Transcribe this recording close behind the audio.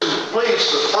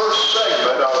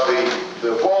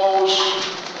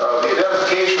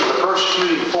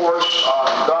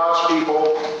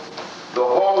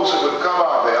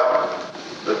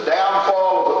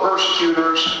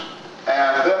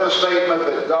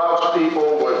God's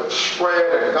people would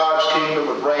spread and God's kingdom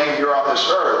would reign here on this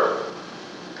earth.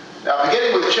 Now,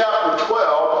 beginning with chapter 12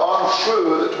 on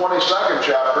through the 22nd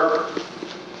chapter,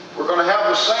 we're going to have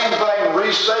the same thing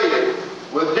restated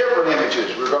with different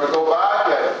images. We're going to go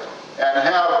back and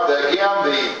have, again,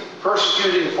 the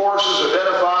persecuting forces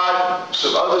identified,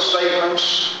 some other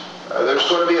statements. There's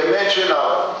going to be a mention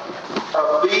of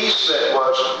a beast that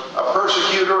was a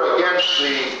persecutor against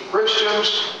the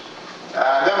Christians.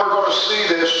 And then we're going to see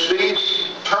this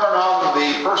beast turn on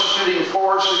the persecuting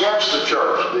force against the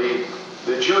church,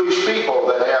 the Jewish people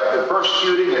that have been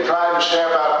persecuting and trying to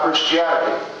stamp out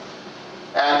Christianity.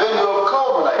 And then we'll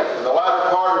culminate in the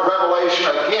latter part of Revelation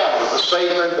again with the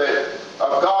statement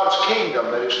of God's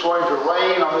kingdom that is going to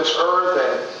reign on this earth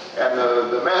and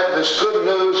this good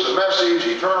news, the message,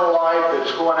 eternal life that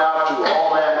is going out to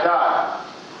all mankind.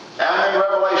 And then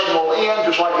Revelation will end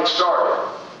just like it started.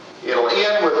 It'll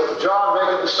end with John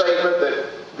making the statement that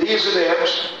these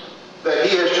events that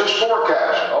he has just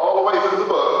forecast all the way through the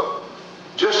book,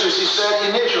 just as he said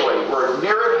initially, we're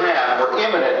near at hand, we're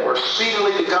imminent, we're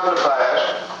speedily to come to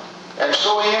pass. And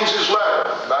so he ends his letter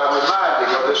by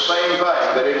reminding of this same thing,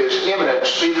 that it is imminent,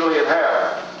 speedily at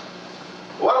hand.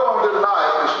 What I want to do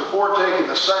tonight is, before taking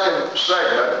the second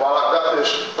segment, while I've got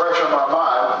this fresh on my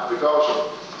mind, because of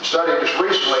the study just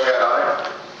recently had on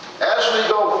it, as we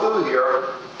go through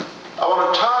here, I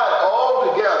want to tie it all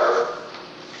together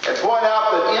and point out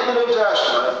that in the New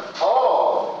Testament,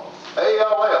 all,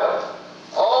 A-L-L,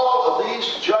 all of these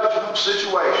judgment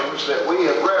situations that we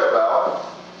have read about,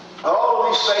 all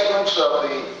of these statements of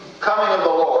the coming of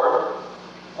the Lord,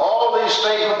 all of these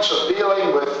statements of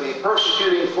dealing with the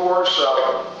persecuting force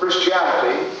of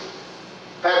Christianity,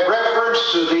 have reference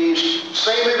to these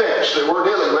same events that we're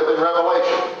dealing with in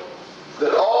Revelation.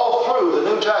 That all through the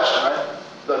New Testament,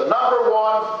 the number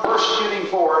one persecuting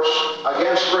force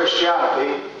against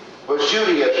Christianity was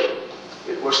Judaism.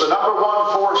 It was the number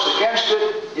one force against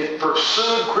it. It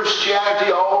pursued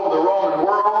Christianity all over the Roman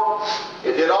world.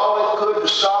 It did all it could to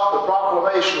stop the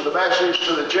proclamation of the message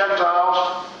to the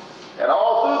Gentiles. And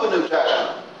all through the New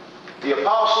Testament, the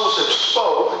apostles have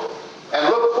spoke and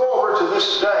looked forward to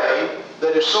this day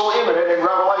that is so imminent in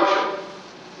Revelation.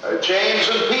 James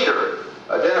and Peter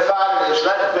identified it as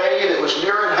that day that was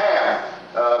near at hand.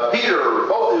 Peter,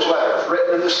 both his letters,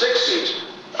 written in the 60s,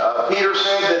 Peter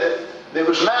said that it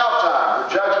was now time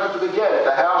for judgment to begin at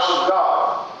the house of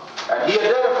God. And he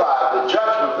identified the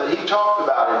judgment that he talked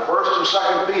about in 1st and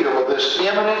 2nd Peter with this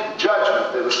imminent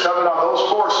judgment that was coming on those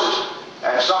forces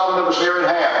and something that was near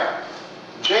at hand.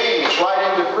 James,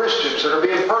 writing to Christians that are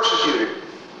being persecuted,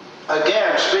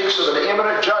 again speaks of an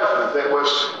imminent judgment that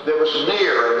was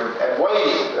near and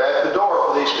waiting at the door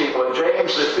for these people in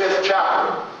James, the 5th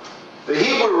chapter. The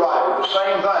Hebrew writer, the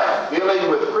same thing,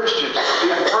 dealing with Christians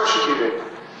being persecuted,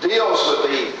 deals with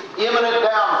the imminent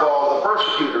downfall of the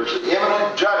persecutors, the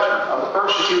imminent judgment on the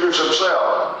persecutors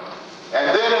themselves. And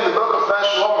then in the book of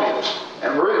Thessalonians,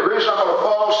 and the reason I'm going to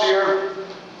pause here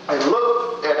and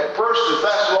look at 1st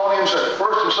Thessalonians and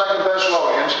 1st and 2nd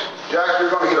Thessalonians, Jack,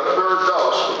 you're going to get a third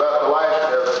dose about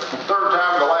the third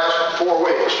time in the last 4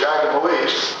 weeks, Jack and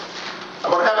Louise.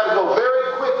 I'm going to have to go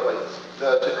very quickly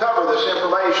to cover this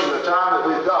information the time that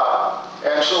we've got.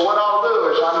 And so what I'll do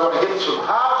is I'm going to hit some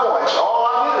high points. All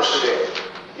I'm interested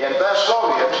in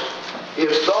Thessalonians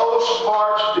is those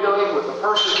parts dealing with the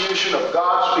persecution of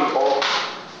God's people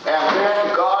and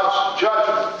then God's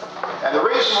judgment. And the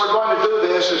reason we're going to do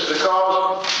this is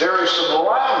because there is some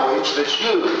language that's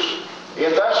used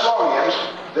in Thessalonians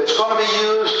that's going to be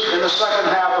used in the second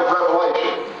half of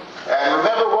Revelation. And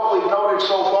remember what we've noted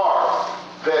so far,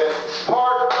 that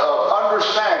part of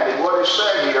understanding what is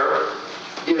said here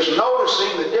is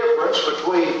noticing the difference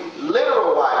between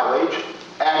literal language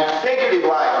and figurative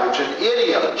language and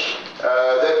idioms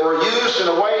that were used in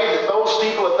a way that those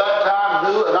people at that time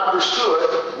knew and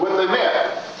understood what they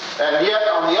meant. And yet,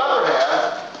 on the other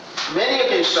hand, many of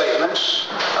these statements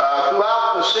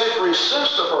throughout the centuries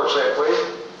since the first century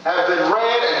have been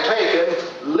read and taken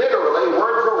literally,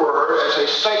 word for word, as a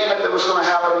statement that was going to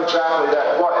happen exactly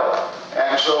that way.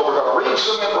 And so we're going to read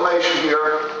some information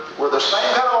here where the same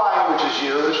kind of language is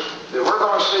used that we're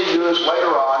going to see used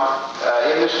later on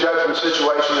in this judgment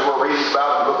situation that we're reading about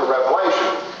in the book of Revelation.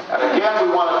 And again, we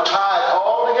want to tie it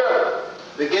all together,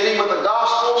 beginning with the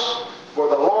Gospels,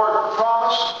 where the Lord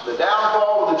promised the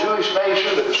downfall of the Jewish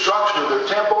nation, the destruction of their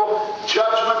temple,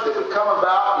 judgment that would come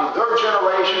about in their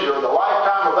generation during the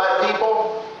lifetime of that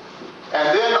people. And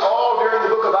then all during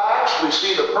the book of Acts, we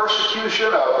see the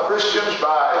persecution of Christians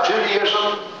by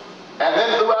Judaism. And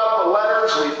then throughout the letter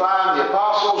letters, we find the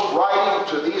apostles writing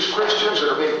to these Christians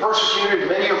that are being persecuted.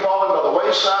 Many are falling by the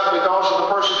wayside because of the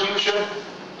persecution.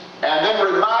 And then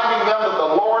reminding them that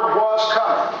the Lord was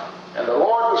coming. And the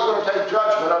Lord was going to take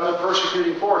judgment on the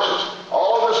persecuting forces.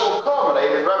 All of this will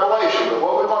culminate in Revelation. But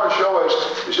what we want to show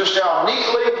is just how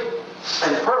neatly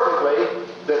and perfectly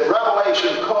that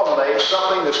Revelation culminates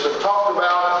something that's been talked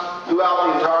about throughout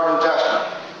the entire New Testament.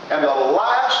 And the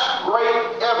last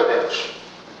great evidence,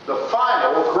 the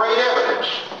final great evidence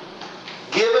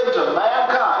given to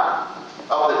mankind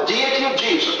of the deity of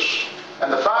Jesus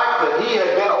and the fact that he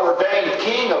had been ordained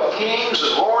King of Kings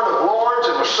and Lord of Lords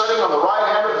and was sitting on the right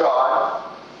hand of God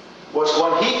was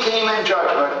when he came in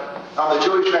judgment on the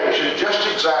Jewish nation just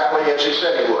exactly as he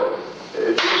said he would.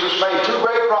 Jesus made two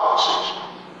great prophecies.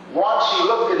 Once he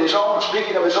looked at his own,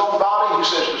 speaking of his own body, he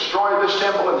says, destroy this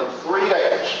temple and in 3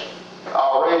 days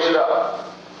I'll raise it up.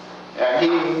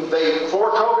 And they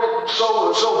foretold it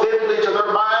so vividly to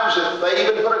their minds that they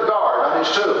even put a guard on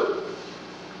his tomb.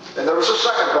 And there was a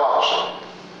second prophecy.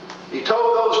 He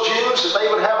told those Jews that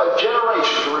they would have a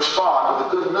generation to respond to the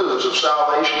good news of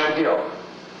salvation in him.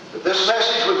 That this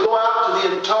message would go out to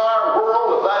the entire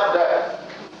world of that day.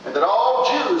 And that all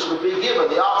Jews would be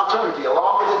given the opportunity,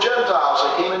 along with the Gentiles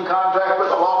they came in contact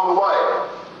with along the way.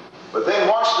 But then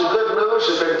once the good news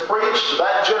had been preached to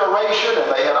that generation and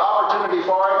they had opportunity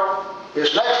for it,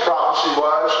 his next prophecy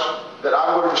was that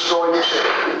I'm going to destroy your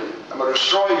city. I'm going to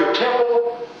destroy your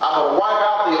temple. I'm going to wipe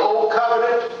out the old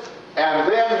covenant. And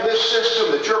then this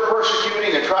system that you're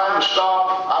persecuting and trying to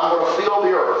stop, I'm going to fill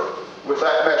the earth with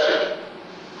that message.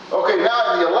 Okay,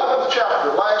 now in the 11th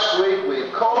chapter, last week,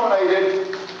 we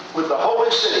culminated with the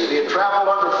holy city being trampled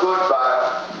underfoot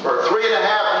for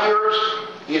 3.5 years.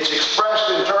 It's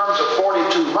expressed in terms of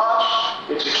 42 months.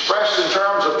 It's expressed in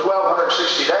terms of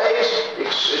 1,260 days.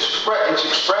 It's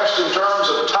expressed in terms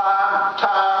of time,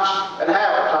 times, and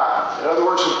half a time. In other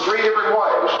words, in 3 different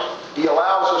ways. He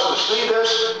allows us to see this,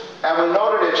 and we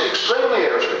noted it's extremely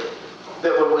interesting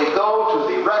that when we go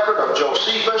to the record of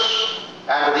Josephus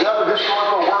and to the other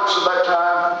historical works of that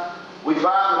time, we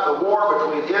find that the war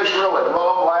between Israel and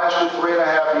Rome lasted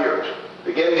 3.5 years,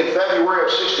 beginning in February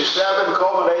of 67,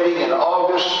 culminating in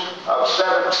August of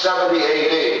 770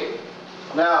 A.D.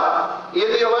 Now, in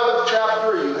the 11th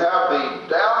chapter, you have the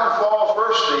downfall,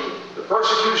 first the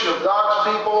persecution of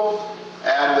God's people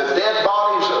and the dead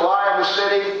bodies that lie in the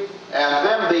city, and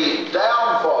then the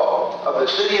downfall of the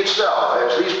city itself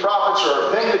as these prophets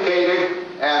are vindicated,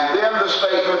 and then the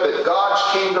statement that God's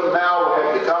kingdom now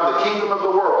had become the kingdom of the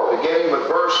world, beginning with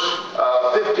verse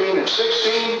 15 and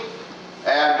 16,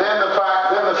 and then the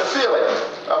filling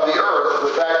of the earth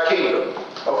with that kingdom.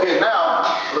 Okay, now,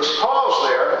 let's pause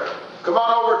there. Come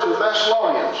on over to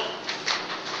Thessalonians.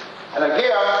 And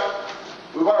again,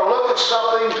 we want to look at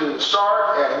something to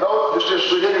start and note, just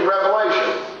as we did in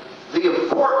Revelation, the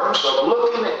importance of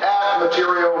looking at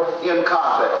material in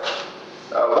context.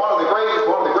 One of the great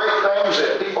things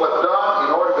that people have done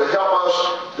in order to help us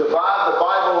divide the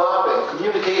Bible up and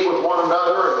communicate with one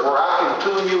another, and where I can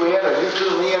tune you in or you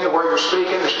tune me in to where you're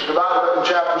speaking, is to divide it up in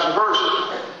chapters and verses.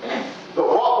 But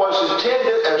what was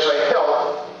intended as a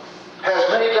help has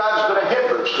many times been a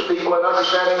hindrance to people in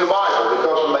understanding the Bible,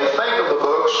 because when they think of the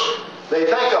books, they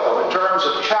think of them in terms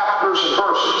of chapters and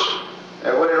verses.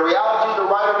 And when in reality the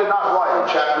writer did not write in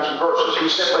chapters and verses. He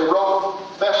simply wrote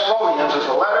Thessalonians as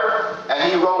a letter, and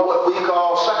he wrote what we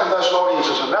call 2 Thessalonians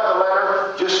as another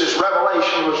letter, just as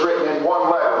Revelation was written in one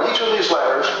letter. And each of these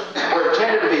letters were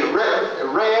intended to be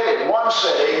read in one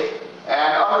sitting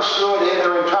and understood in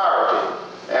their entirety.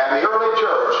 And the early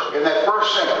church in that first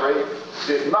century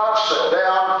did not sit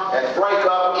down and break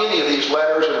up any of these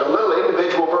letters into little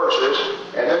individual verses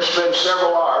and then spend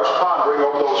several hours pondering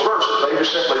over those verses. They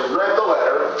just simply read the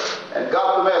letter and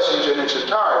got the message in its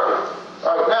entirety.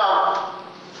 All right, now,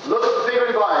 look at the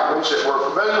figurative language that we're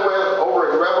familiar with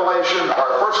over in Revelation, or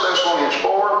 1 Thessalonians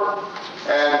 4,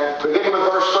 and beginning with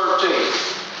verse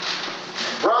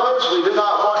 13. Brothers, we do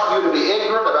not want you to be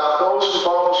ignorant about those who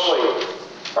fall asleep,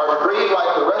 or to grieve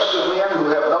like the rest of men who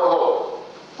have no hope.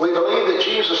 We believe that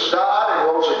Jesus died and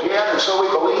rose again, and so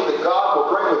we believe that God will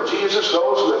bring with Jesus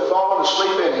those who have fallen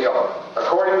asleep in him.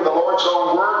 According to the Lord's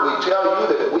own word, we tell you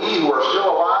that we who are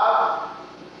still alive,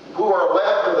 who are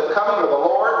left to the coming of the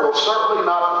Lord, will certainly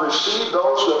not precede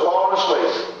those who have fallen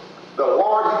asleep. The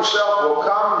Lord himself will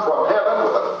come from heaven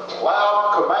with a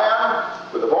loud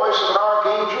command, with the voice of an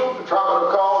archangel, the trumpet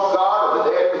of call of God, and the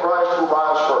dead in Christ will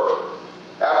rise first.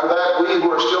 After that, we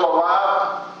who are still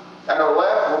alive and are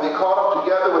left will be caught up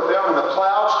together with them in the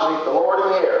clouds to meet the Lord in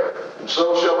the air, and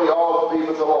so shall we all be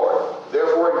with the Lord.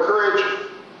 Therefore encourage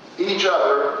each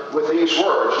other with these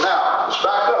words. Now, let's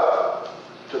back up.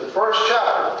 to the first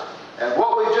chapter. And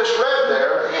what we just read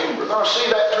there, we're going to see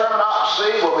that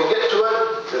terminology when we get to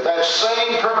it, that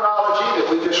same terminology that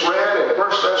we just read in 1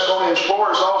 Thessalonians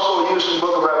 4 is also used in the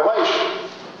book of Revelation.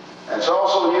 And it's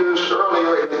also used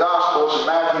earlier in the Gospels in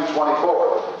Matthew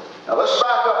 24. Now let's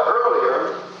back up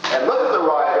earlier and look at the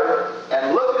writer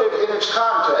and look at it in its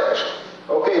context.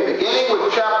 Okay, beginning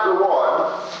with chapter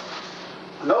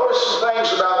 1, notice some things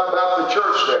about the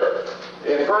church there.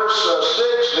 In verse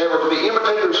 6, they were to be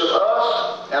imitators of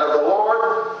us and of the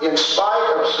Lord in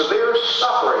spite of severe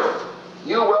suffering.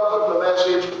 You welcome the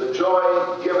message with the joy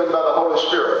given by the Holy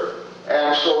Spirit.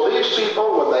 And so these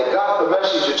people, when they got the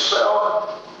message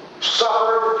itself,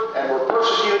 suffered and were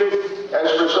persecuted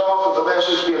as a result of the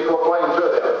message being proclaimed to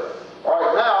them. All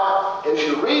right, now, as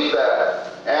you read that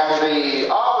and the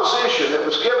opposition that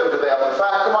was given to them, in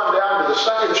fact, come on down to the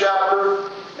 2nd chapter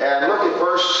and look at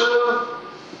verse 2.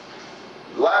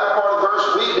 The latter part of the verse,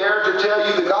 we dare to tell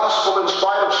you the gospel in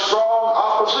spite of strong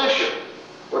opposition.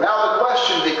 Well, now the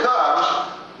question becomes,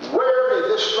 where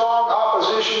did this strong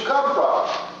opposition come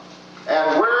from?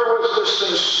 And where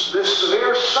was this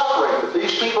severe suffering that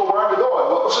these people were undergoing?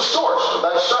 What was the source of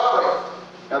that suffering?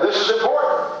 Now this is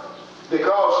important,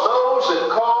 because those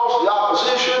that caused the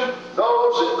opposition,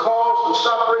 those that caused the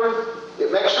suffering,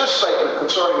 it makes this statement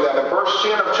concerning them in verse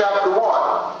 10 of chapter 1.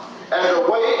 And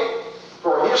to wait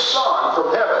for his Son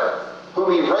from heaven, whom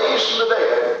he raised from the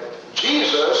dead,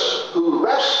 Jesus, who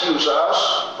rescues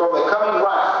us from the coming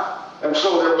wrath. And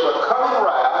so there was a coming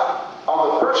wrath on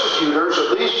the persecutors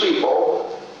of these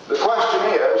people. The question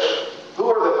is, who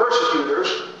are the persecutors?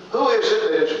 Who is it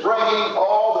that is bringing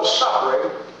all the suffering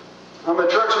on the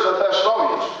church of the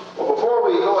Thessalonians? Well, before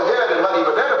we go ahead and let him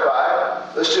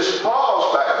identify, let's just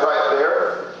pause back right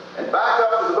there and back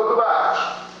up to the book of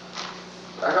Acts.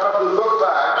 Back up to the book of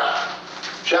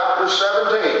Acts, chapter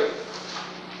 17.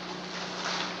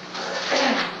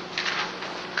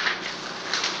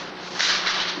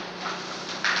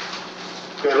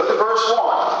 Okay, look at verse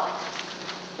 1.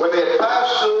 When they had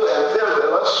passed through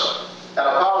Amphipolis and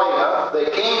Apollonia, they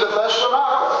came to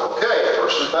Thessalonica. Okay,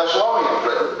 First and Thessalonians,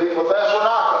 written to the people of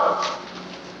Thessalonica,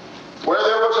 where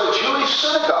there was a Jewish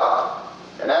synagogue.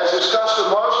 And as his custom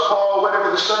was, Paul went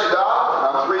into the synagogue,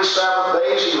 and on 3 Sabbath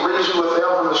days he reasoned with them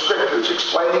from the Scriptures,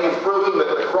 explaining and proving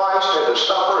that the Christ had to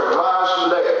suffer and rise from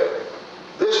the dead.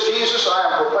 This Jesus I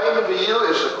am proclaiming to you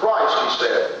is the Christ, he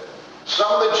said. Some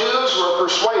of the Jews were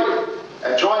persuaded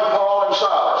and joined Paul and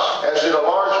Silas, as did a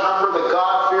large number of the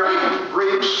God-fearing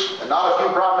Greeks and not a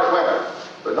few prominent women.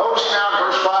 But notice now in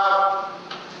verse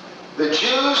 5, the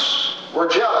Jews were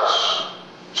jealous.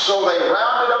 So they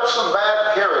rounded up some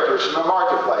bad characters in the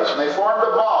marketplace, and they formed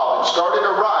a mob and started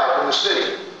a riot in the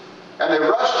city. And they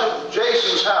rushed to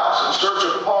Jason's house in search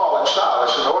of Paul and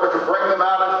Silas in order to bring them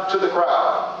out to the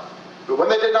crowd. But when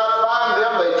they did not find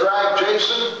them, they dragged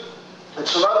Jason and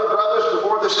some other brothers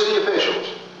before the city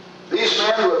officials. These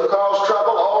men who have caused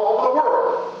trouble all over the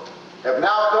world have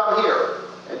now come here,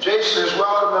 and Jason has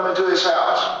welcomed them into his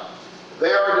house. They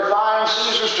are defying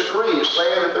Caesar's decrees,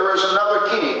 saying that there is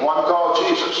another king, one called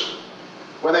Jesus.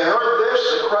 When they heard this,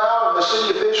 the crowd and the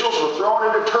city officials were thrown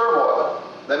into turmoil.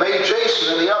 They made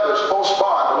Jason and the others post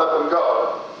bond to let them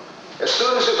go. As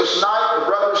soon as it was night, the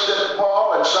brothers sent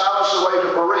Paul and Silas away to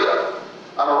Berea.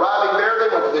 On arriving there, they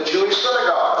went to the Jewish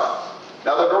synagogue.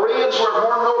 Now the Bereans were a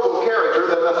more noble character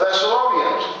than the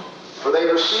Thessalonians, for they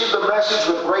received the message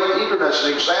with great eagerness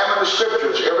and examined the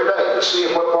Scriptures every day to see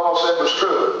if what Paul said was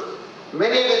true.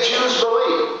 Many of the Jews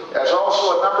believed, as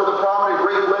also a number of the prominent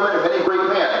Greek women and many Greek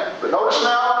men. But notice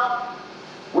now,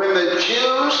 when the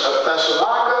Jews of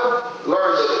Thessalonica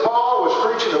learned that Paul was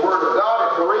preaching the Word of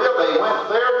God at Berea, they went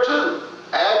there too,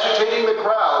 agitating the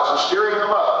crowds and stirring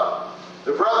them up.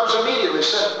 The brothers immediately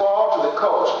sent Paul to the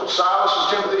coast, but Silas and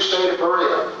Timothy stayed at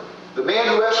Berea. The men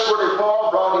who escorted Paul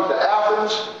brought him to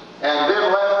Athens, and then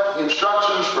left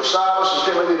instructions for Silas and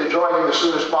Timothy to join him as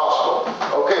soon as possible.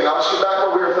 Okay, now let's get back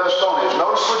over here to Thessalonians.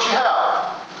 Notice what you have.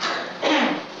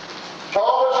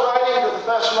 Paul is writing to the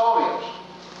Thessalonians.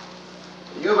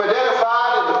 You've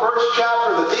identified in the first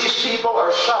chapter that these people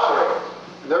are suffering.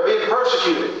 They're being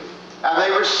persecuted. And they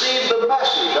received the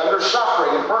message under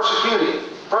suffering and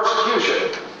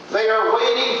persecution. They are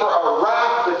waiting for a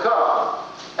wrath to come.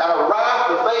 And a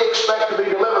wrath that they expect to be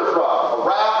delivered from. A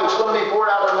wrath that's going to be poured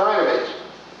out on their enemies.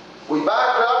 We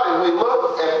back up and we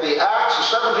look at the Acts,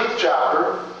 the 17th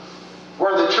chapter,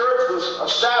 where the church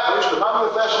was established among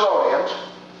the Thessalonians.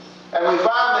 And we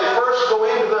find they first go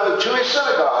into the Jewish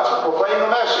synagogues and proclaim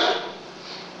the message.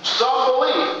 Some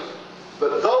believe,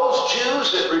 but those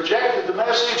Jews that rejected the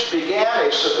message began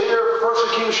a severe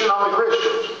persecution on the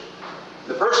Christians.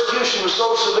 The persecution was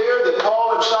so severe that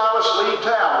Paul and Silas leave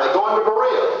town. They go into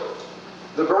Berea.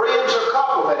 The Bereans are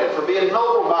complimented for being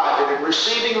noble-minded and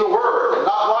receiving the word, and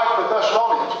not like the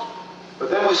Thessalonians.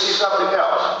 But then we see something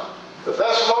else. The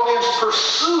Thessalonians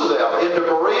pursue them into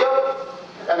Berea,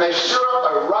 and they stir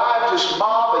up a riotous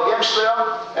mob against them.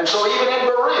 And so even in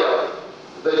Berea,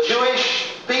 the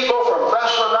Jewish people from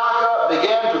Thessalonica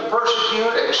began to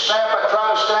persecute and try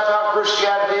to stamp out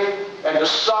Christianity and to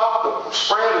stop the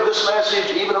spread of this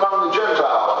message even among the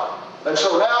Gentiles. And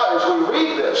so now as we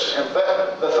read this in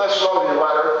the Thessalonian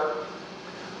letter,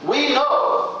 we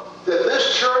know that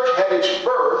this church had its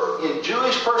birth in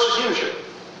Jewish persecution.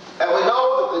 And we know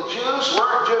that the Jews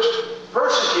weren't just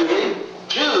persecuting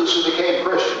Jews who became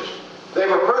Christians. They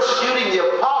were persecuting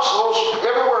the apostles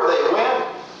everywhere they went.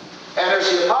 And as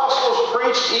the apostles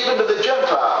preached even to the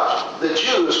Gentiles, the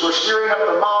Jews were stirring up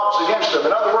the mobs against them.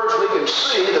 In other words, we can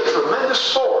see the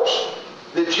tremendous force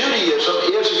that Judaism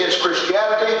is against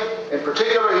Christianity, in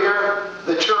particular here,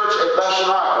 the church at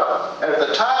Thessalonica. And at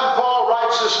the time Paul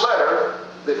writes this letter,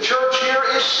 the church here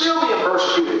is still being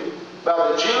persecuted by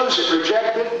the Jews that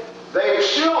rejected. They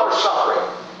still are suffering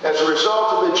as a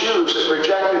result of the Jews that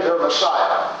rejected their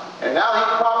Messiah. And now he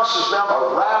promises them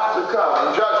a wrath to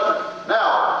come in judgment.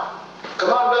 Now,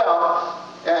 come on down,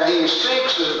 and he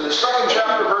speaks in the second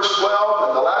chapter, verse 12,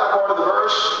 in the latter part of the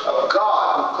verse, of God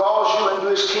who calls you into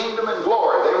his kingdom and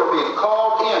glory. They were being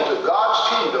called into God's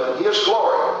kingdom and his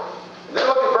glory. And then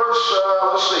look at verse,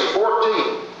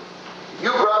 14.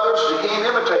 You brothers became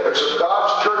imitators of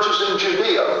God's churches in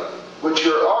Judea, which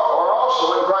are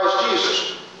also in Christ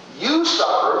Jesus. You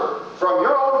suffered from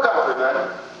your own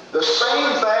countrymen the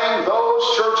same thing those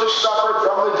churches suffered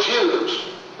from the Jews,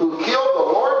 who killed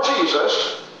the Lord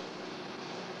Jesus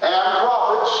and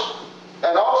prophets,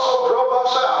 and also drove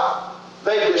us out.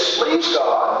 They displease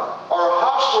God, are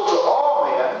hostile to all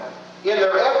men, in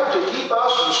their effort to keep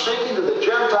us from speaking to the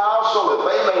Gentiles so that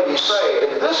they may be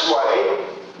saved. In this way,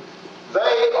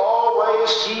 they always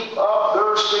keep up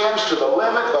their sins to the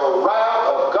limit. The wrath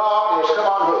of God has come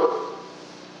on who?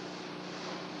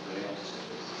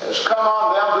 Has come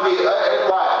on them to be at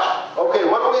last. Okay,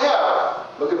 what do we have?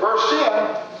 Look at verse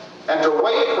 10. And to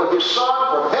wait for his Son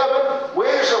from heaven.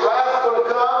 Where's the wrath going to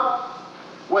come?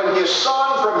 When his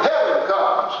Son from heaven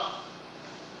comes,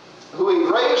 who he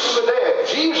raised from the dead.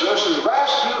 Jesus, who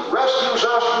rescues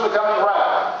us from the coming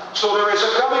wrath. So there is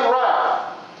a coming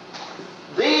wrath.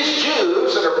 These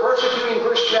Jews that are persecuting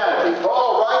Christianity,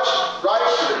 Paul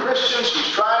writes to the Christians. He's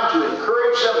trying to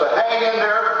encourage them to hang in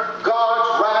there.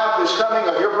 God's wrath is coming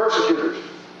on your persecutors.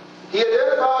 He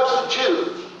identifies the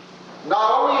Jews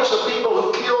not only as the people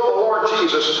who killed the Lord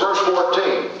Jesus, in verse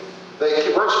 14.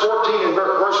 Verse 14 and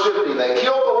verse 15, they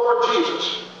killed the Lord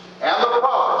Jesus and the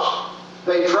prophets.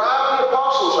 They drive the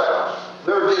apostles out.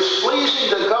 They're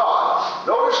displeasing to God.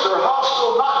 Notice they're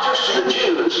hostile not just to the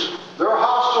Jews, they're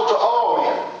hostile to all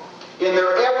men. In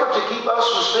their effort to keep us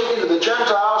from speaking to the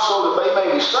Gentiles so that they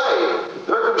may be saved,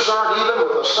 they're concerned even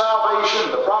with the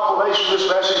salvation, the proclamation of this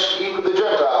message, even to the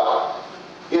Gentiles.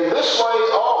 In this way,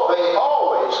 they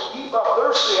always keep up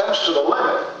their sins to the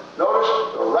limit. Notice,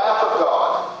 the wrath of God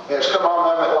has come on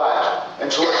them at last. And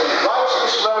so as he writes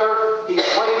this letter, he's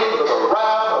waiting for the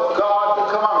wrath of God to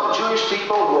come on the Jewish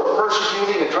people who are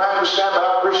persecuting and trying to stamp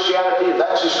out Christianity, and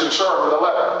that's his concern with the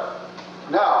letter.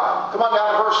 Now, come on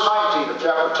down to verse 19 of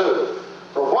chapter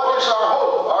 2. For what is our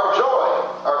hope, our joy,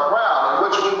 our crown, in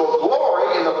which we will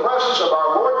glory in the presence of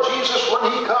our Lord Jesus when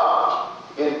he comes?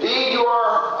 Indeed, you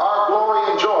are our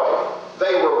glory and joy.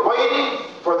 They were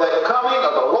waiting for that coming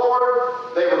of the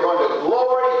Lord. They were going to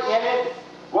glory in it.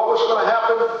 What was going to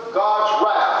happen? God's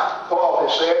wrath, Paul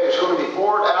has said, is going to be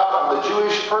poured out on the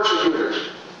Jewish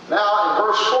persecutors. Now, in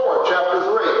verse 4 of chapter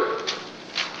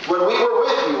 3, when we were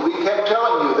with you, we kept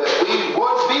telling you that we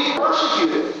would be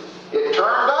persecuted. It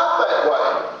turned out that way.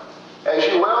 As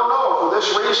you well know, for this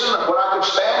reason, when I could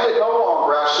stand it no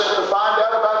longer, I sent to find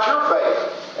out about your faith.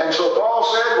 And so Paul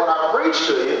said, when I preached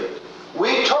to you,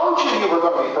 we told you you were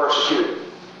going to be persecuted.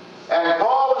 And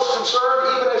Paul is concerned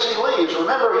even as he leaves.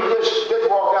 Remember, he just didn't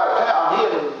walk out of town. He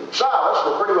and Silas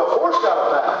were pretty well forced out of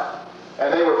town. And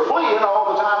they were fleeing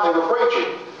all the time they were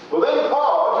preaching. Well, then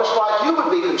Paul, just like you would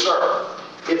be concerned,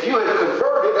 if you had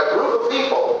converted a group of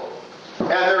people,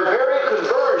 and their very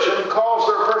conversion caused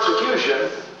their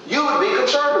persecution, you would be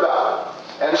concerned about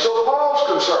it. And so Paul's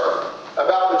concerned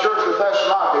about the church of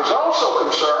Thessalonica. He's also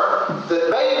concerned that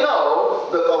they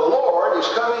know that the Lord is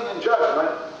coming in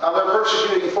judgment on their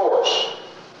persecuting force.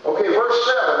 Okay, verse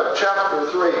 7 of chapter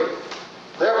 3.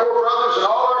 Therefore, brothers, in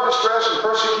all our distress and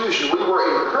persecution, we were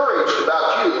encouraged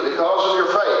about you because of your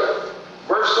faith.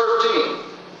 Verse 13.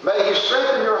 May He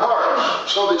strengthen your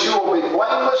hearts so that you will be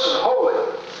blameless and holy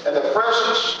in the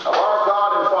presence of our God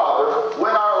and Father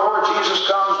when our Lord Jesus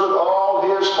comes with all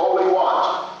His holy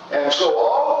ones. And so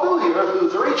all through here, through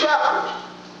 3 chapters,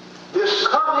 this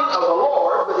coming of the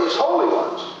Lord with His holy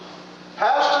ones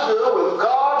has to do with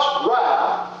God's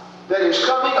wrath that is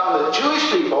coming on the Jewish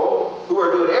people who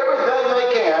are doing everything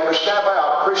they can to stamp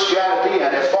out Christianity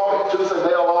and have fought it tooth and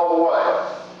nail all the way.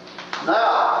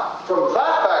 Now, from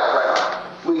that background,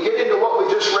 we get into what we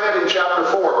just read in chapter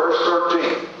 4, verse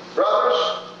 13. Brothers,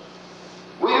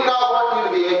 we do not want you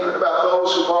to be ignorant about those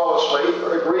who fall asleep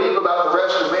or to grieve about the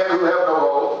rest of men who have no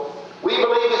hope. We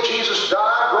believe that Jesus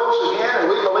died, rose again, and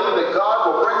we believe that God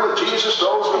will bring with Jesus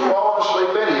those who have fallen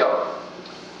asleep in Him.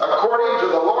 According to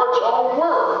the Lord's own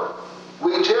word,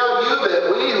 we tell you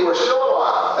that we who are still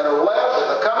alive and are left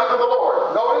at the coming of the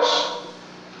Lord. Notice,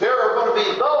 there are going to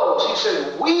be those. He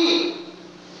said, we.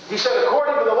 He said,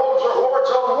 according to the Lord's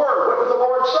own word. What did the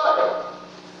Lord say?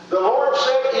 The Lord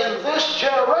said, in this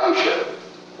generation,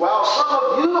 while some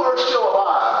of you are still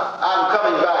alive, I'm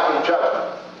coming back in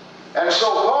judgment. And so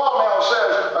Paul now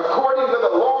says, according to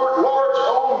the Lord's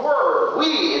own word,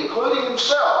 we, including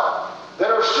himself,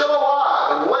 that are still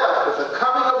alive and left at the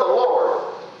coming of the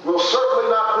Lord, will certainly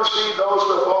not precede those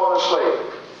who have fallen asleep.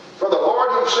 For the Lord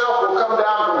Himself will come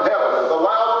down from heaven with a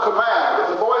loud command, with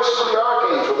the voice of the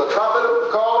archangel, the trumpet of the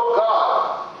call of God.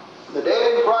 The dead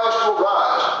in Christ will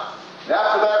rise. And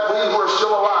after that, we who are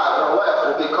still alive and are left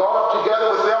will be caught up together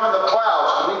with them in the clouds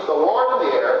to meet the Lord in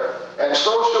the air, and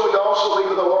so shall we also be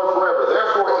with the Lord forever.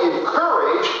 Therefore,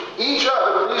 encourage each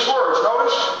other with these words.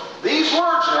 Notice, these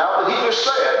words now that he just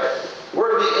said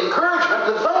were to be encouragement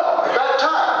to them at that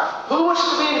time. Who was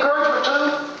to be encouragement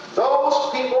to? Those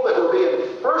people that were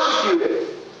being persecuted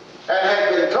and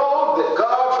had been told that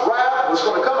God's wrath was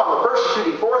going to come on the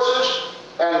persecuting forces,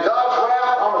 and God's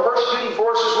wrath on the persecuting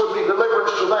forces would be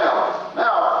deliverance to them.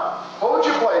 Now, hold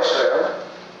your place there.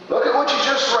 Look at what you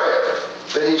just read.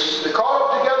 That He's caught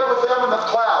up together with them in the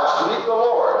clouds to meet the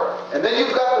Lord. And then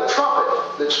you've got the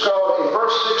trumpet that's called in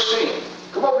verse 16.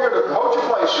 Come over here, hold your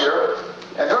place here,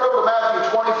 and turn over to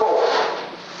Matthew 24.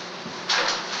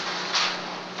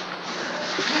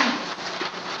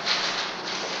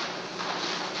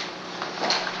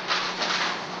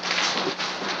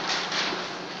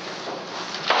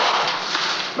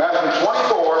 Matthew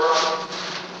 24.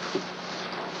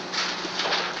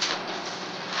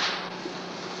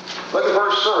 Look at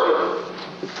verse 30.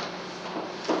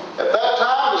 At that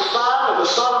time, the sign of the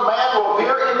Son of Man will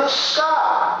appear in the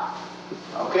sky.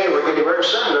 Okay, we're getting very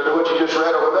similar to what you just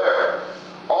read over there.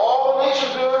 All the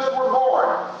nations of the earth were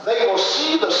born. They will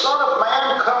see the Son of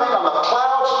Man coming on the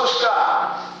clouds of the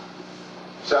sky.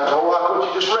 Sounds a whole lot like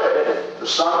what you just read, isn't it? The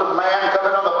Son of Man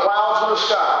coming on the clouds of the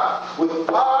sky with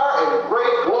power and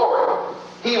great glory.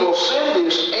 He will send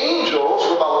His angels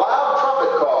with a loud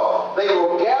trumpet call. They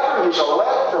will gather His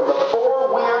elect from the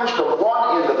four winds, from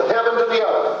one end of the heaven to the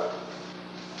other.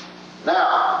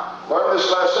 Now, learn this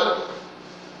lesson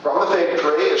from the fig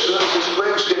tree. As soon as its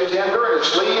twigs get tender and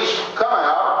its leaves come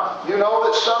out, you know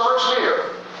that summer's near.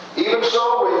 Even so,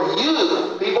 when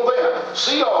you, people then,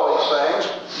 see all these things,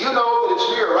 you know that it's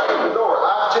near, right at the door.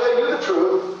 I tell you the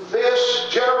truth,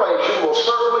 this generation will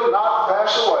certainly not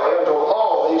pass away until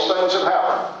all these things have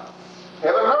happened.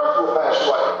 Heaven and earth will pass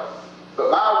away, but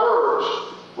my words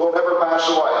will never pass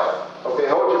away. Okay,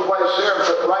 hold your place there and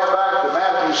flip right back to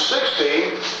Matthew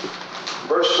 16,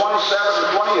 verse 27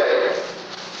 and 28.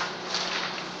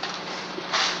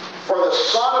 For the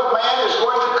Son of Man is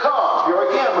going to come. Here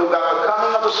again, we've got the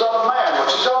coming of the Son of Man.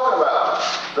 What's he talking about?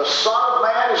 The Son of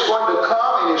Man is going to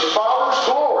come in His Father's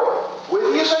glory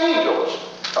with His angels.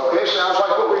 Okay, sounds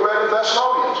like what we read in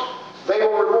Thessalonians. They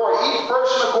will reward each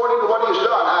person according to what he has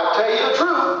done. I tell you the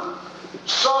truth.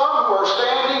 Some who are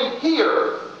standing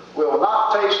here will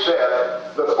not taste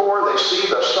death before they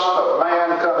see the Son of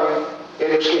Man coming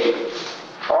in His kingdom.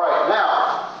 All right,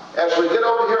 now, as we get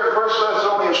over here in 1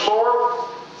 Thessalonians 4,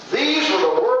 these were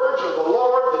the words of the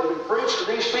Lord that had been preached to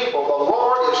these people. The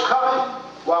Lord is coming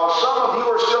while some of you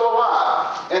are still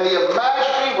alive. And the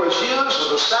imagery was used as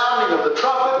the sounding of the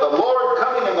trumpet, the Lord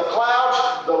coming in the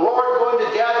clouds, the Lord going to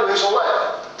gather His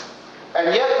elect.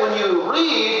 And yet when you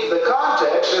read the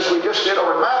context, as we just did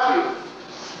over in Matthew,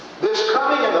 this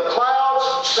coming in the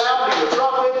clouds, sounding the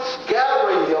trumpet,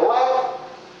 gathering the elect,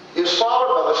 is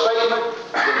followed by the statement,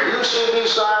 when you see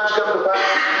these signs come to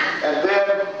pass, and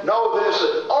then know this,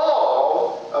 that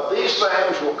all of these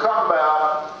things will come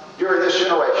about during this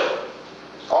generation.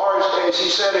 Or as he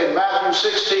said in Matthew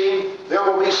 16, there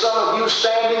will be some of you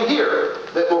standing here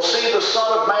that will see the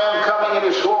Son of Man coming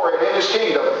in His glory and in His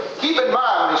kingdom. Keep in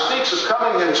mind, when He speaks of coming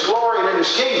coming in His glory and in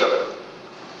His kingdom.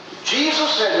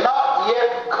 Jesus had not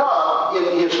yet come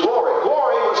in His glory.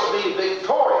 Glory was to be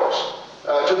victorious,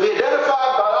 to be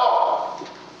identified by all.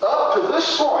 Up to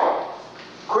this point,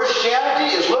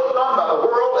 Christianity is looked on by the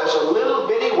world as a little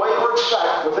bitty wayward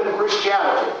sect within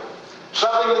Christianity.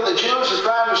 Something that the Jews are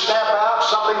trying to stamp out,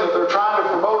 something that they're trying to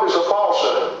promote as a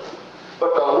falsehood.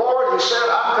 But the Lord, He said,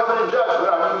 I'm coming in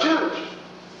judgment on you Jews.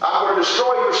 I'm going to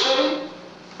destroy your city.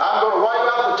 I'm going to wipe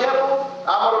out the temple.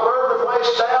 I'm going to burn the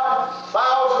place down.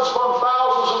 Thousands upon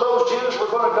thousands of those Jews were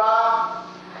going to die.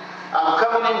 I'm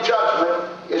coming in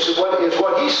judgment, is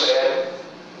what He said,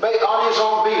 on His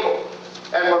own people.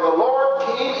 And when the Lord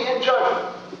came in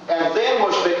judgment and then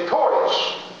was victorious,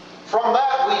 from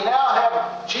that we now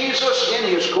have Jesus in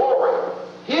His glory,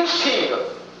 His kingdom.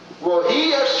 Well,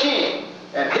 He as king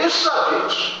and His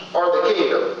subjects are the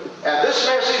kingdom. And this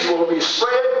message will be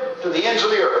spread to the ends of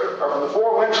the earth, or from the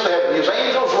four winds of heaven. His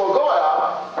angels will go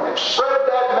out and spread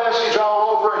that message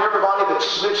all over, and everybody that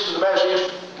submits to the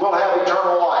message will have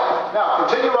eternal life. Now,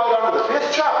 continue right on to the 5th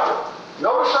chapter.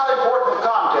 Notice how important the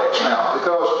context now,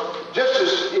 because just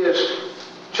as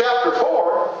chapter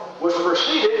 4 was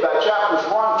preceded by chapters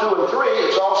 1, 2, and 3,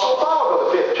 it's also followed by the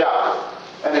 5th chapter.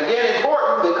 And again,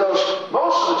 important because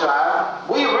most of the time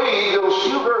we read those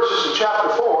few verses in chapter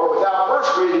 4 without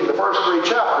first reading the first 3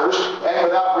 chapters and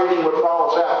without reading what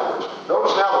follows afterwards.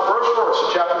 Notice now the first verse of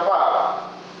chapter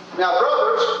 5. Now,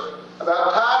 brothers,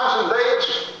 about times and dates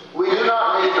we do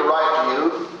not need to write to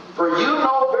you, for you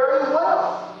know very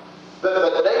well that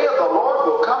the day of the Lord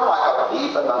will come like a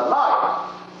thief in the night.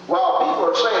 While people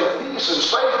are saying peace and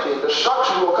safety,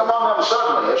 destruction will come on them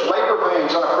suddenly as labor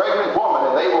pains on a pregnant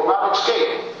woman, and they will not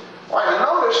escape. Why, now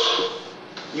notice,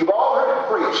 you've all heard it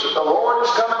preached that the Lord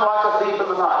is coming like a thief in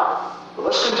the night. But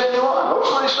let's continue on.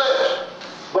 Notice what He says.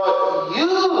 But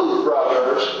you,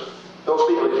 brothers, those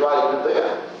people He's writing to them,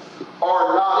 are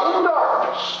not in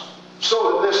darkness, so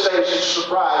that this day should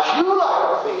surprise you like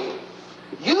a thief.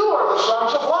 You are the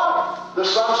sons of light, the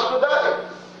sons of the day.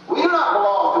 We do not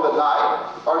belong to the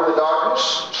night or to the darkness,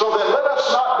 so then let us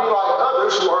not be like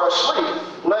others who are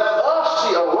asleep. Let us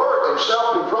be alert and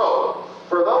self-controlled.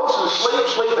 For those who sleep,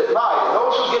 sleep at night, and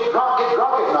those who get drunk at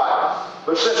night.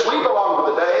 But since we belong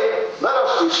to the day, let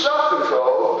us be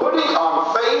self-controlled, putting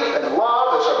on faith and love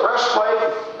as a breastplate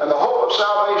and the hope of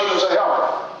salvation as a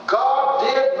helmet. God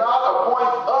did not appoint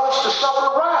us to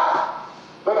suffer wrath,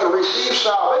 but to receive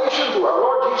salvation through our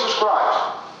Lord Jesus Christ.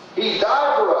 He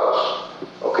died for us.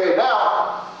 Okay,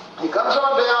 now, He comes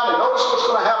on down, and notice what's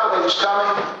going to happen as He's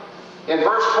coming in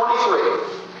verse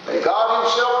 23. May God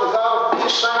Himself, the God of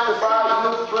peace, sanctify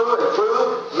you through and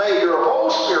through. May your whole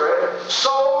spirit,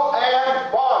 soul,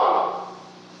 and body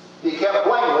be kept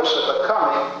blameless at the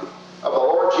coming of the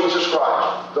Lord Jesus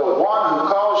Christ. The one who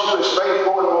calls you is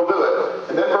faithful and will do it.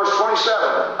 And then verse 27,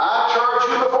 I charge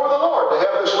you before the Lord to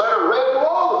have this letter read to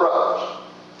all the brothers.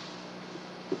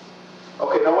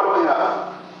 Okay, now what do we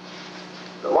have?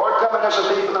 The Lord coming as a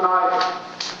thief in the night?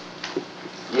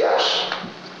 Yes.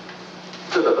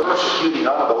 To the persecuting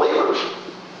unbelievers.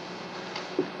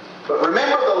 But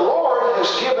remember, the Lord has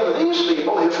given these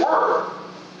people His word.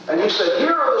 And He said,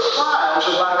 here are the signs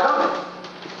of my coming.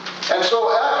 And so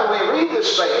after we read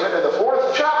this statement in the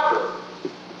 4th chapter,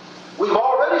 we've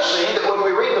already seen that when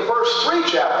we read the first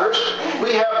 3 chapters,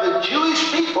 we have the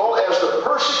Jewish people as the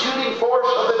persecuting force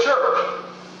of the church.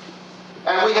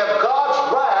 And we have God's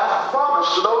wrath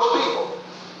promised to those people.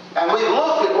 And we've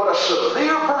looked at what a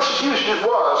severe persecution it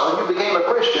was when you became a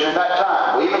Christian in that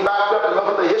time. We even backed up and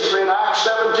looked at the history in Acts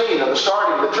 17 of the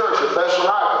starting of the church at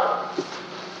Thessalonica.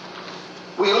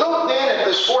 We looked then at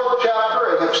this 4th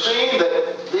chapter and have seen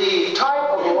that the type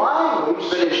of language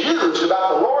that is used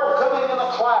about the Lord coming in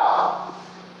a cloud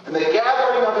and the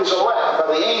gathering of His elect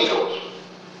by the angels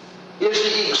is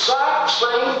the exact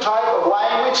same type of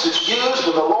language that's used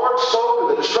when the Lord spoke of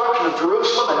the destruction of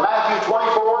Jerusalem in Matthew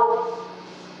 24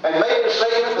 and made a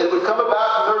statement that it would come about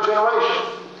in their generation.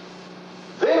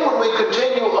 Then when we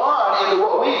continue on into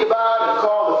what we divide and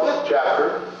call the 5th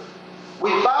chapter,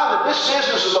 we find that this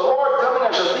business of the Lord coming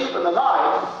as a thief in the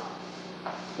night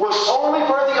was only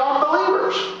for the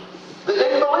unbelievers that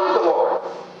didn't believe the Lord.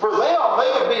 For them, they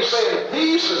would be saying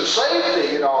peace and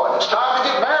safety, and it's time to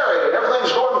get married, and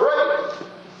everything's going great.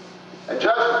 And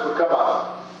judgment would come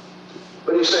up.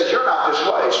 But He said, you're not this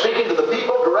way. Speaking to the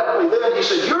people directly then, He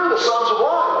said, you're the sons of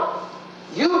light.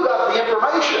 You've got the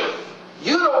information.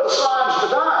 You know the signs of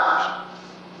the times.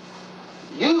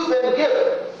 You've been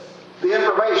given the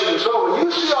information. So when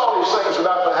you see all these things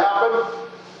about to happen,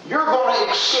 you're going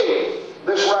to escape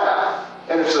this wrath.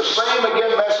 And it's the same,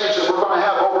 again, message that we're going to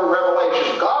have over in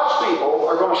Revelation. God's people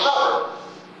are going to suffer.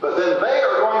 But then they are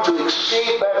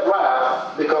escape that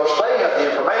wrath because they have the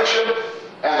information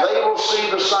and they will see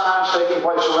the signs taking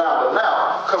place around them.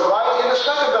 Now, come right into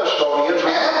 2 Thessalonians,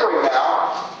 remembering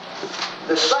now,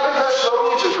 the 2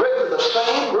 Thessalonians is written to the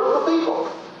same group of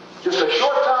people, just a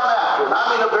short time after, and I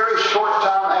mean a very short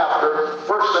time after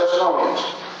 1 Thessalonians.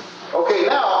 Okay,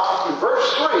 now, in verse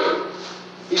 3,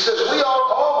 he says, we ought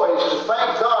always to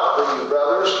thank God for you,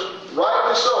 brothers,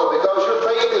 rightly so, because your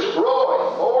faith is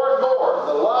growing more and more.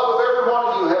 The love of every one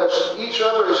of you has each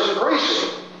other is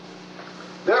increasing.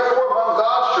 Therefore, among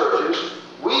God's churches,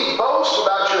 we boast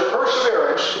about your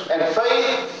perseverance and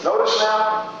faith, notice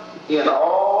now, in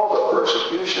all the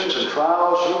persecutions and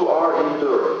trials you are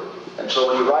enduring. And so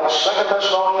when you write 2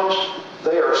 Thessalonians,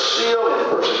 they are still in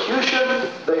persecution,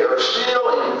 they are still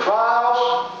in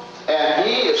trials, and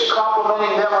he is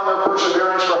complimenting them on their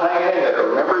perseverance for hanging in there.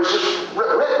 Remember, it's just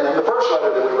written in the first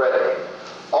letter that we read.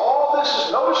 All this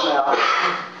is, notice now,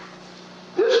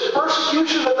 this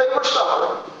persecution that they were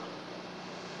suffering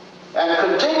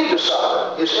and continue to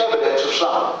suffer is evidence of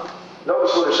something.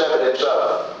 Notice what it's evidence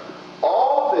of.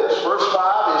 All this, verse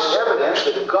 5, is evidence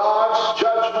that God's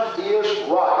judgment is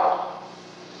right.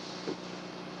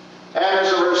 And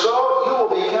as a result, you will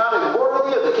be counted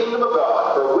worthy of the kingdom of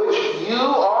God, for which you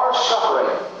are suffering.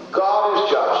 God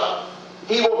is just.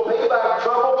 He will pay back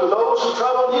trouble to those who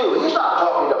trouble you. He's not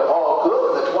talking to Paul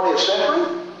Cook in the 20th century.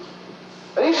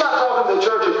 And he's not talking to the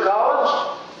church at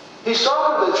Collins. He's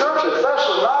talking to the church at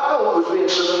Thessalonica, who was being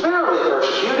severely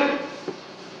persecuted.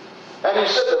 And he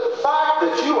said the fact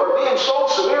that you are being so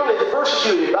severely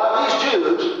persecuted by these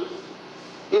Jews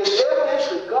is evidence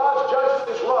that God's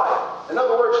judgment is right. In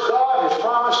other words, God has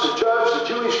promised to judge the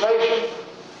Jewish nation,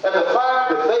 and the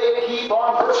fact that they keep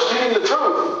on persecuting the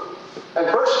truth and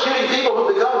persecuting people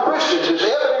who become Christians is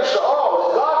evidence to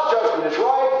all that God's judgment is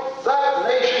right. That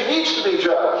nation needs to be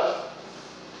judged.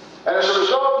 And as a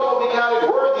result, you will be counted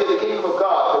worthy of the kingdom of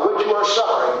God, for which you are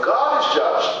suffering. God is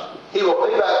just. He will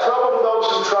pay back trouble to those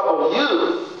who trouble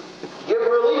you. Give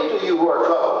relief to you who are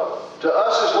troubled. To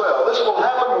us as well. This will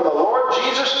happen when the Lord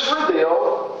Jesus is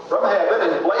revealed from heaven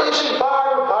in blazing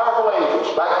fire with powerful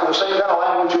angels. Back to the same kind of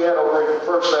language you had over in 1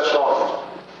 Thessalonians.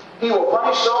 He will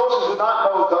punish those who do not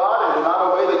know God and do not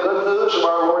obey the good news of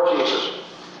our Lord Jesus.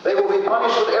 They will be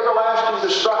punished with everlasting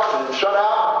destruction and shut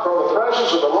out from the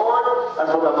presence of the Lord and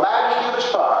from the majesty of his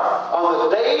power on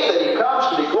the day that he comes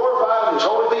to be glorified in his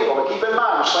holy people. And keep in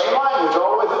mind, the same language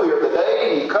all the way through here. The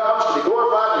day he comes to be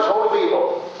glorified in his holy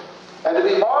people. And to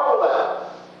be marveled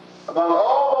at among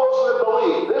all those that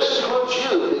believe. This includes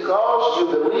you, because you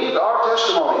believed our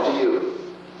testimony to you.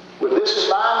 With this in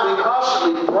mind, we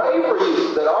constantly pray for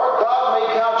you, that our God may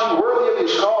count you worthy of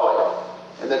his calling,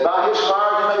 and that by his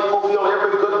power you may fulfill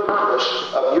every good purpose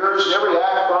of yours and every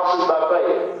act prompted by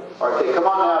faith. All right, okay, come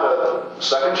on now to the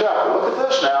second chapter. Look at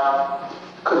this now.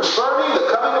 Concerning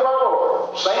the coming of our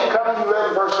Lord, same coming you read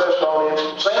in 1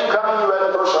 Thessalonians, same coming you read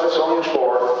in 1 Thessalonians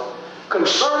 4,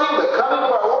 concerning the coming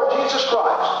of our Lord Jesus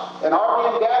Christ, and our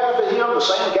being gathered to him, the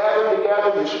same gathering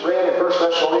together you read in 1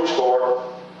 Thessalonians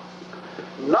 4,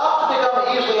 not to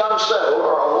become easily unsettled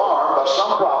or alarmed by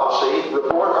some prophecy,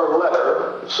 report, or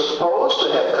letter supposed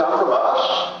to have come from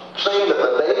us, saying that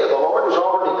the day of the Lord is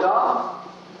already come.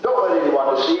 Don't let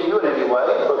anyone deceive you in any way,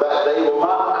 for that day will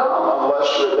not come unless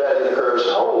rebellion occurs.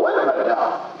 Oh, wait a minute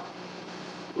now.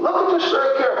 Look at this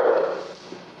very carefully.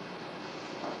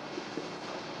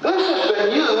 This has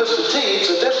been used to teach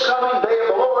that this coming day of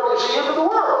the Lord is the end of the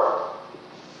world.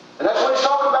 And that's what he's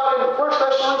talking about in 1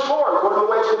 Thessalonians 4, according to the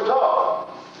way it's been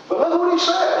taught. But look what he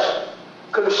says.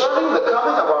 Concerning the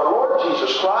coming of our Lord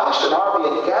Jesus Christ and our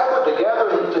being gathered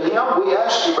together to him, we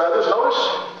ask you, brothers, notice,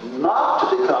 not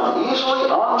to become easily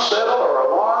unsettled or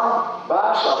alarmed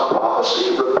by some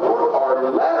prophecy, report,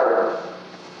 or letter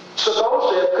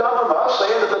supposed to have come from us,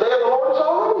 saying that the day of the Lord is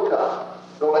already come.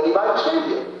 Don't let anybody deceive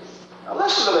you. Now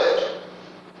listen to this.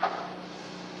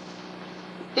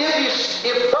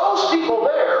 If those people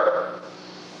there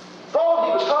thought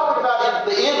he was talking about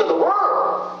the end of the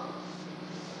world,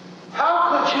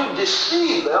 how could you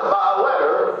deceive them by a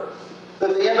letter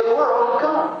that the end of the world had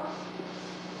come?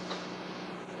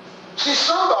 See,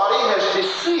 somebody has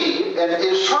deceived and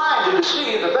is trying to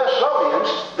deceive the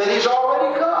Thessalonians that he's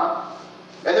already come.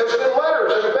 And there's been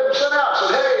letters that have been sent out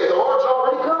saying, hey, the Lord's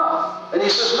already come. And he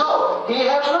says, no, he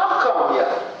has not come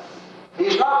yet.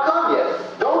 He's not come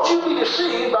yet. Don't you be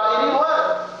deceived by any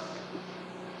letter.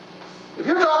 If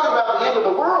you're talking about the end of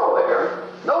the world there,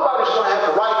 nobody's going to have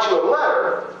to write you a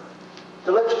letter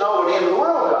to let you know when the end of the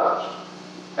world comes.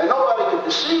 And nobody can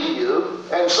deceive you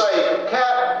and say,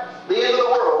 Cat, the end of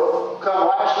the world come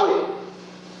last week.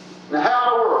 Now how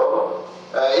in the world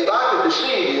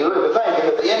deceive you into thinking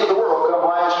that the end of the world come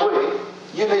last week.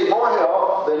 You need more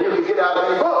help than you can get out of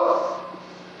any book.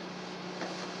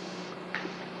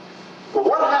 But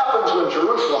what happens when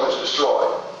Jerusalem is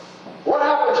destroyed? What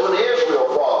happens when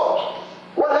Israel falls?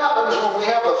 What happens when we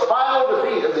have the final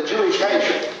defeat of the Jewish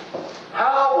nation?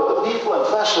 How will the people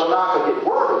in Thessalonica get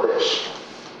word of this?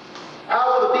 How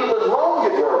will the people in Rome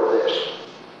get word of this?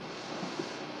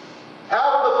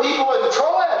 How will the people in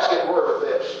Troas get word of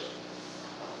this?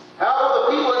 How will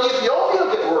the people in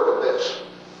Ethiopia get word of this?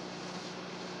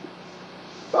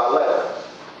 By letter.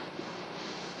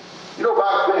 You know,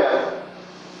 back then,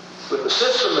 with the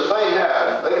system that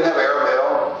they didn't have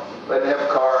airmail, they didn't have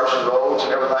cars and roads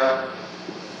and everything.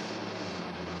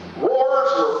 Wars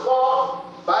were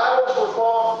fought, battles were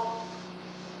fought,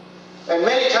 and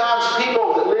many times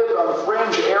people that lived on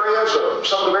fringe areas of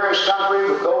some of the various countries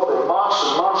would go for months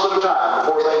and months at a time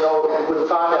before they would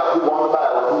find out who won the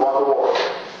battle and who won the war.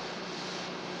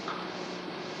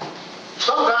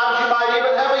 Sometimes you might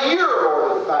even have a year or more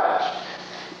that had passed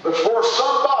before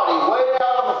somebody way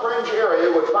out on the fringe area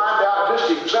would find out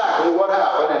just exactly what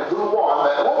happened and who won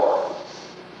that war.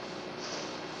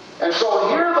 And so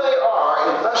here they are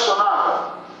in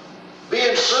Thessalonica,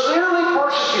 being severely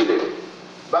persecuted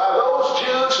by those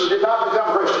Jews who did not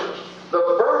become Christians. The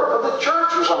birth of the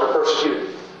church was under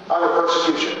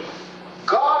persecution.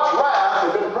 God's wrath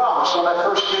had been promised on that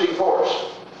persecuting force.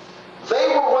 They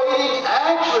were waiting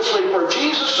anxiously for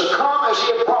Jesus to come as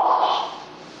he had promised,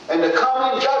 and to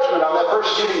come in judgment on that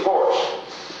persecuting force.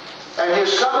 And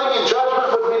his coming in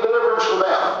judgment would be deliverance for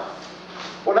them.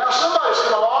 Well, now somebody's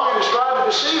come along and is trying to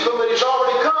deceive them that he's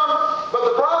already come, but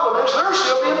the problem is they're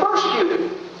still being persecuted.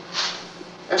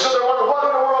 And so they're wondering, what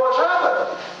in the world has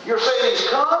happened? You're saying he's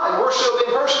come and we're still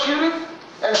being persecuted?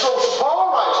 And so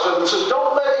Paul writes to them and says,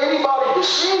 don't let anybody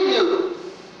deceive you.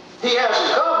 He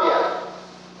hasn't come yet.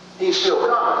 He's still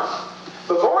coming.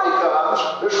 Before he comes,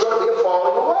 there's going to be a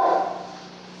falling away.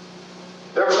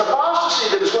 There was an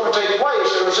apostasy that was going to take place.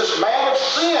 There was this man of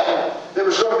sin that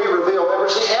was going to be revealed. There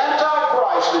was the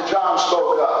Antichrist that John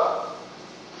spoke of.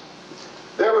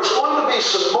 There was going to be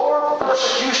some more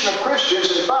persecution of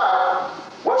Christians. In fact,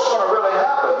 what's going to really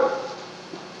happen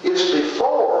is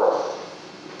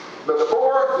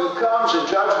before he comes in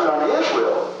judgment on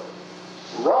Israel,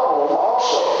 Rome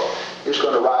also is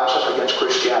going to rise up against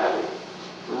Christianity.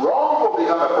 Rome will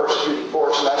become a persecuting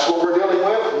force, and that's what we're dealing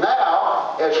with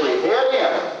now as we head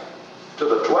in to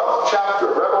the 12th chapter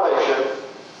of Revelation.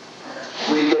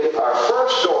 We get our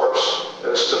first source.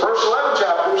 The first 11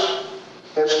 chapters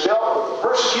has dealt with the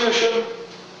persecution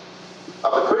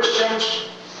of the Christians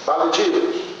by the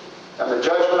Jews and the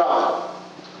judgment on them.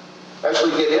 As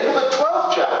we get into the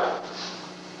 12th chapter,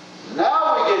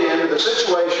 now we get into the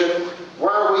situation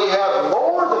where we have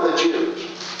more than the Jews.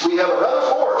 We have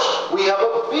another force. We have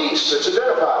a beast that's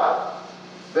identified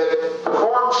that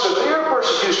performs severe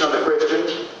persecution on the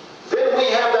Christians. Then we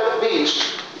have that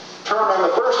beast turn on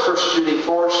the first persecuting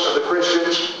force of the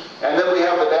Christians, and then we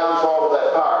have the downfall of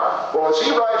that power. Well, as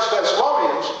he writes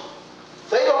Thessalonians,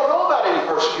 they don't know about any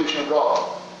persecution in Rome.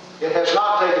 It has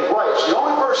not taken place. The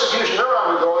only persecution they're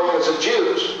undergoing is the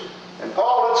Jews. And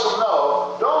Paul lets them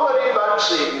know, don't let anybody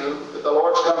deceive you that the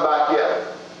Lord's come back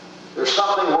yet. There's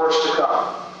something worse to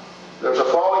come. There's a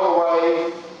falling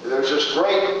away. There's this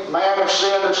great man of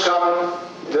sin that's coming.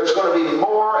 There's going to be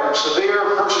more and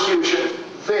severe persecution.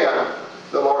 Then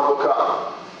the Lord will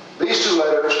come. These two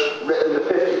letters written in the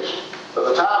 50s. By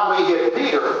the time we hit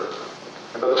Peter,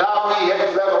 and by the time we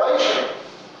hit Revelation,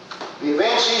 the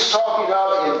events he's talking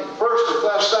about in 1st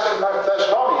and 2nd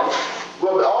Thessalonians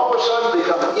will all of a sudden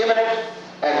become imminent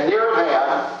and near at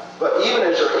hand. But even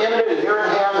as they're imminent and near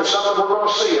at hand, there's something we're going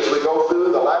to see as we go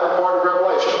through the latter part of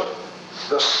Revelation.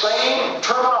 The same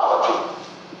terminology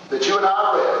that you and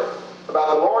I read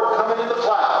about the Lord coming in the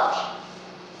clouds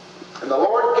and the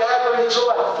Lord gathering his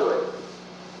elect to him.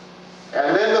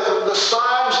 And then the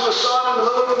signs of the sun and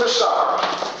the moon and the stars,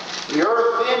 the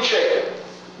earth being shaken,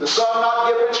 the sun not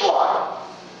giving its light.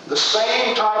 The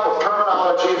same type of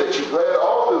terminology that you've read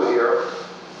all through here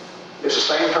is the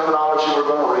same terminology we're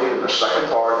going to read in the second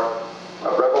part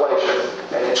of Revelation,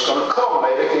 and it's going to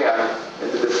culminate again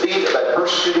in the defeat of that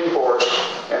persecuting force,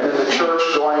 and then the church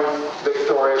going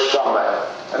victorious from that.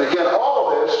 And again,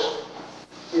 all of this,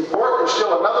 important is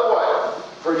still another way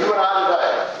for you and I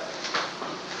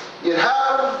today. It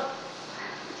happened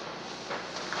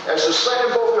as the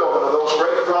second fulfillment of those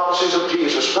great prophecies of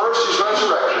Jesus. First, his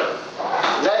resurrection.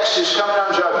 Next, his coming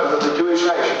on judgment of the Jewish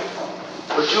nation.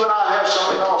 But you and I have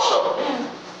something also.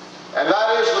 And that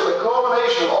is that the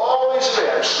culmination of all these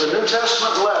events, the New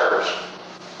Testament letters,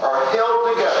 are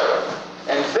held together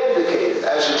and vindicated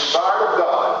as inspired of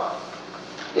God,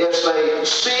 is they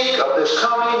speak of this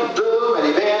coming doom and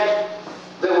event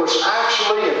that was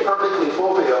actually and perfectly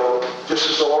fulfilled, just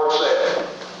as the Lord said.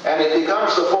 And it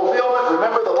becomes the fulfillment.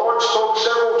 Remember, the Lord spoke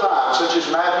several times, such as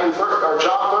John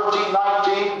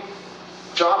 13:19,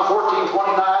 John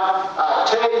 14:29. I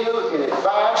tell you in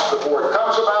advance before it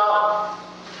comes about,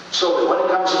 so that when it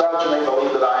comes about you may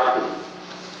believe that I am He.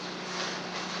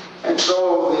 And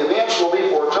so the events will be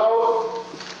foretold.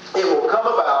 It will come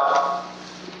about,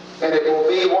 and it will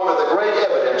be one of the great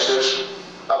evidences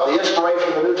of the inspiration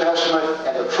of the New Testament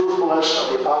and the truthfulness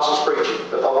of the apostles' preaching,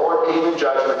 that the Lord came in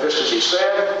judgment just as He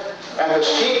said, and this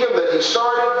kingdom that He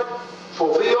started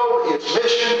fulfilled its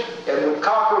mission and would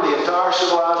conquer the entire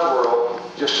civilized world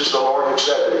just as the Lord had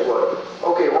said that He would.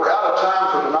 Okay, we're out of time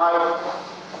for tonight.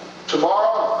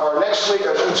 Tomorrow, or next week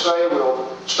I should say, we'll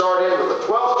start in with the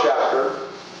 12th chapter,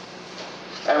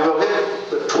 and we'll hit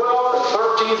the 12th and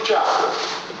 13th chapter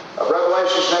of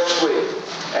Revelations next week.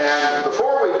 And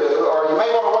before we do, or you may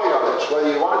want to wait on this, whether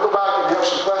you want to go back and have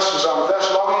some questions on the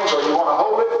Thessalonians or you want to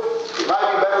hold it, it might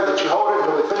be better that you hold it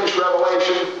until we finish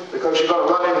Revelation, because you're going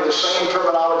to run into the same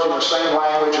terminology and the same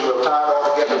language, and we'll tie it all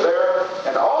together there.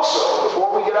 And also,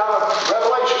 before we get out of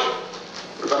Revelation,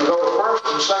 we're going to go to 1st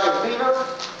and 2nd Peter,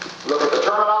 look at the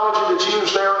terminology that's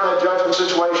used there in that judgment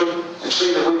situation, and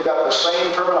see that we've got the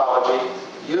same terminology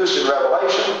used in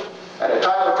Revelation, and a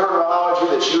type of terminology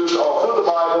that's used all through the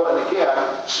Bible, and again,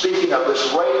 speaking of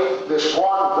this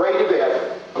one great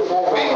event before we